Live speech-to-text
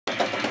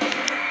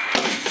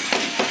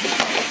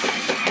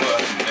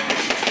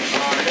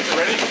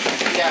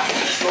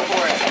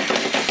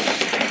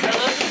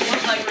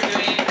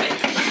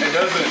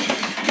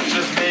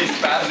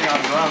spazzing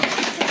on drums.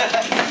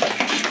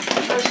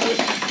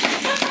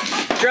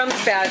 Drum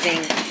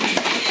spazzing.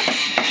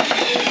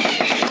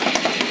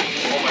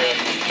 Oh my god.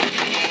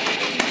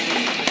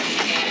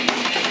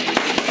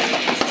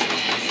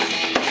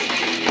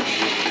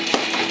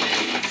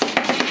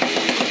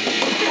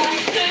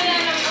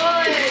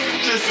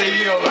 Just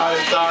thinking about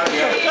it, sorry.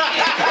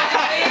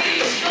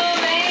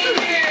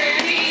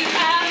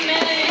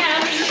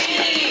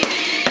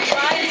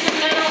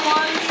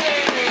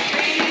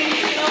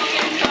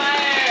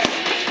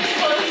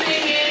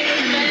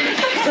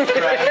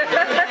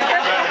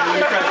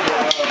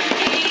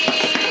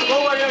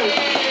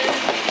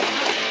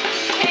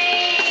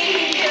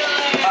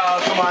 Oh,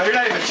 come on, you're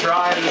not even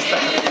trying this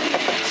time.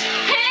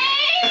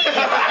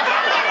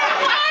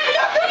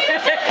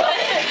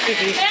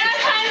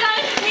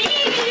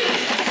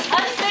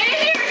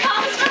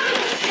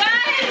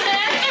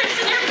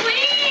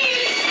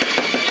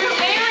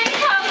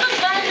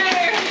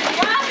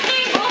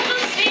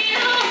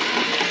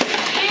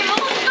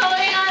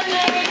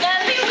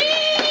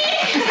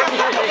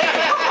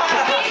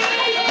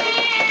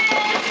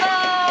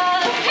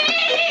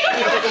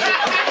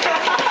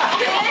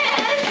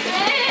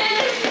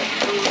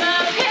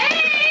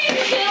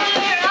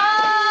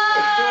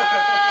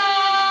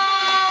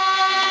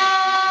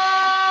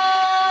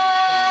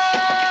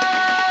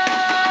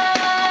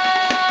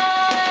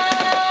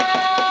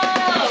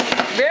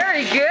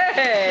 Very good.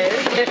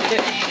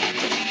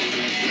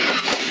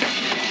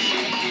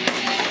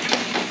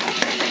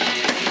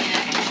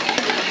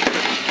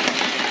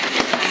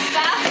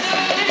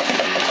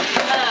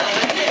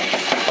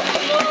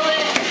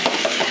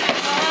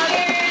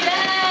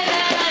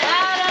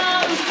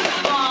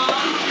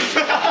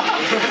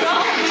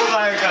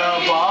 Like a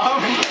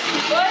bomb.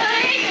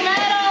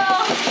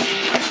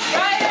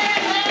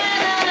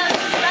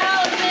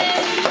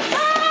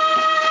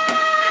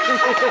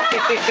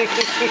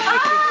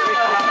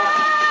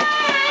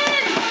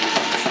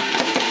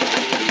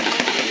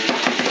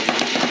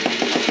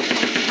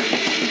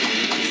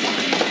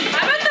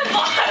 I'm at the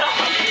bottom.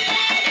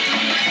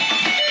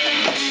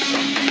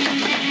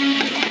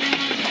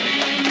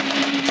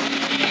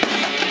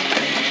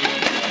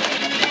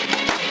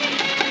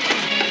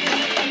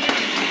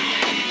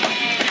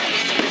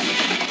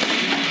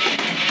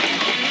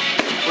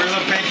 Where's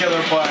the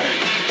painkiller part?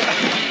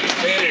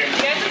 You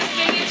guys have to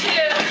sing it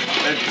too.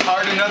 It's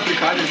hard enough to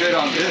concentrate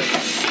on this.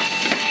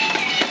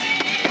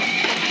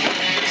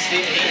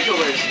 Steve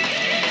Nicholas.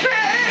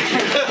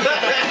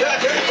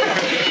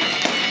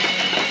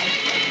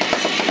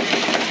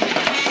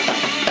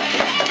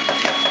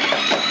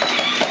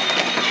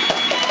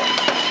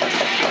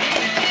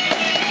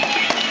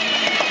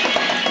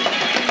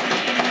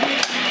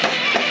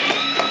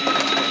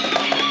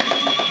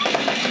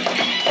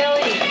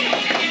 Kelly.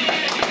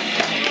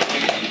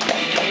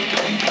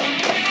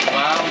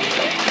 Wow.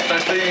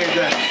 Start singing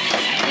again.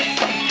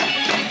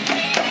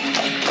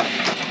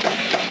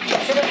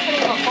 Instead of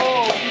putting a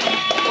hole,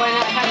 why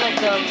not have like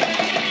 3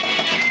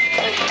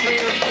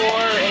 or 4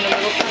 in the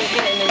middle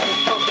pumpkin and then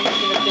just poke them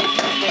into the big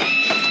pumpkin?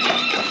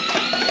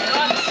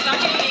 Oh, I'm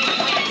stuck in the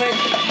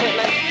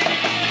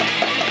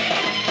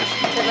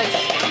Put like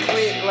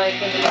 3 like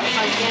in the middle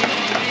pumpkin,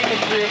 put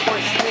 3 or 4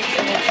 sticks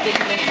and then stick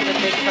them into the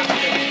big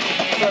pumpkin.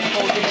 So it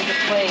holds it into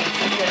place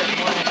instead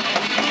of one.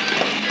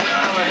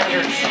 Oh, my head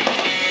hurts.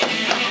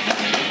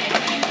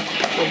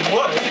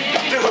 What?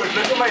 Dude, look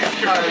at my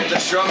screen. The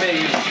strumming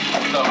is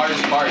the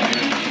hardest part,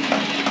 dude.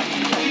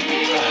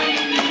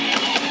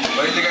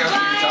 What do you think I have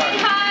for guitar?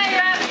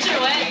 high, rapture,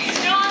 wet,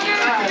 stronger,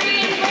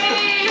 free and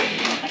brave.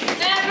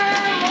 Never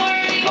more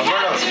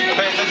Alberto,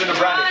 pay attention to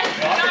Brandi.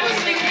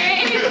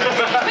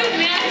 With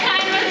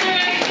mankind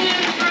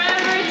resurrected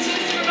forever to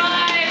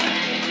survive.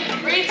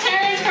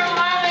 Returns from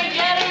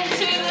Armageddon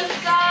to the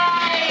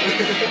sky.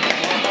 He is the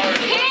painkiller.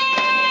 This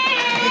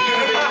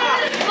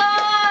is the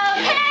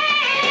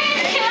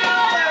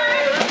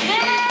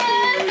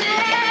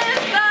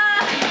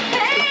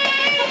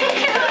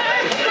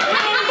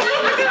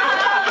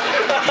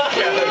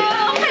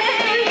painkiller.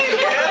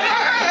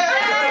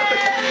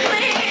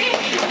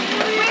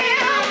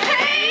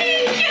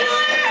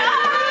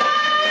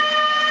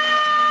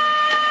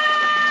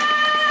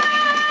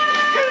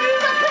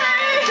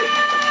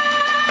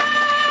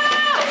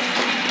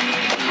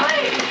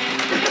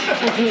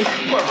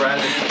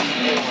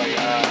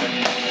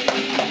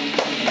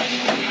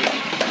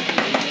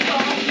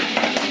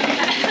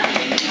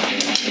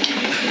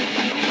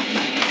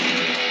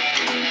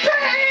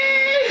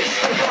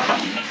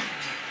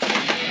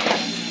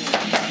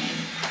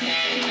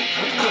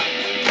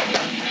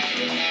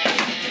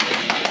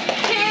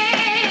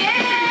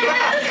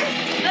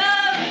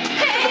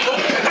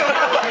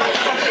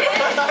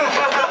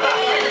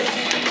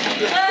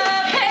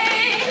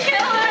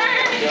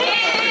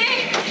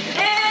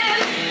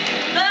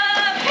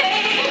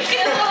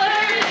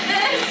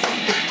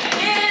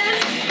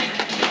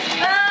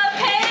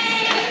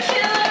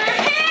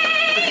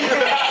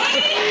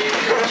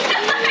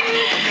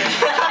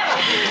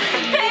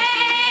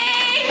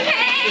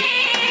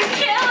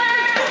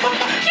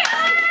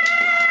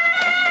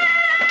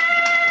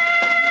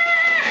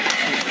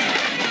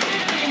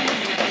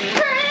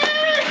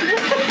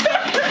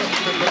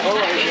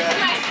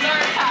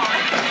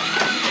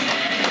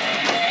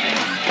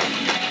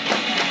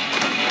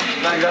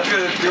 that's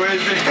gonna do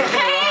anything for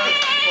us,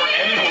 for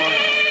anyone.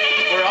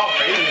 We're all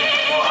fading.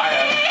 Well, I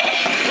am.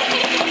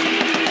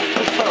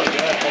 Oh,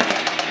 God.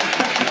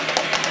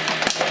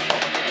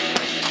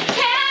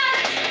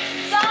 Can't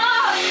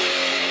stop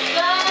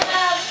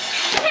the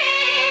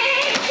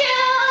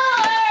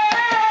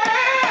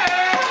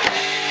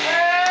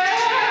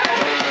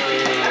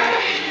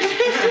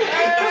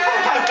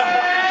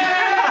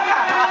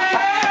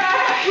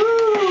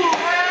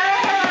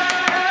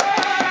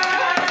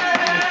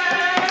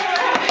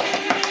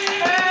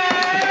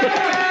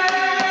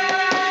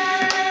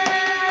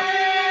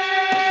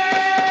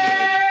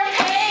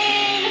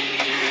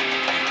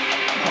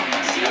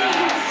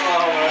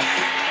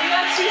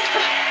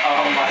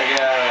Oh my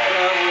God.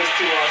 That was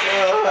too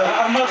awesome.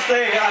 I must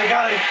say, I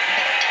got it.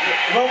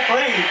 Well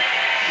played.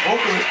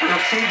 Vocalist for a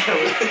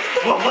painkiller.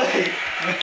 Well played.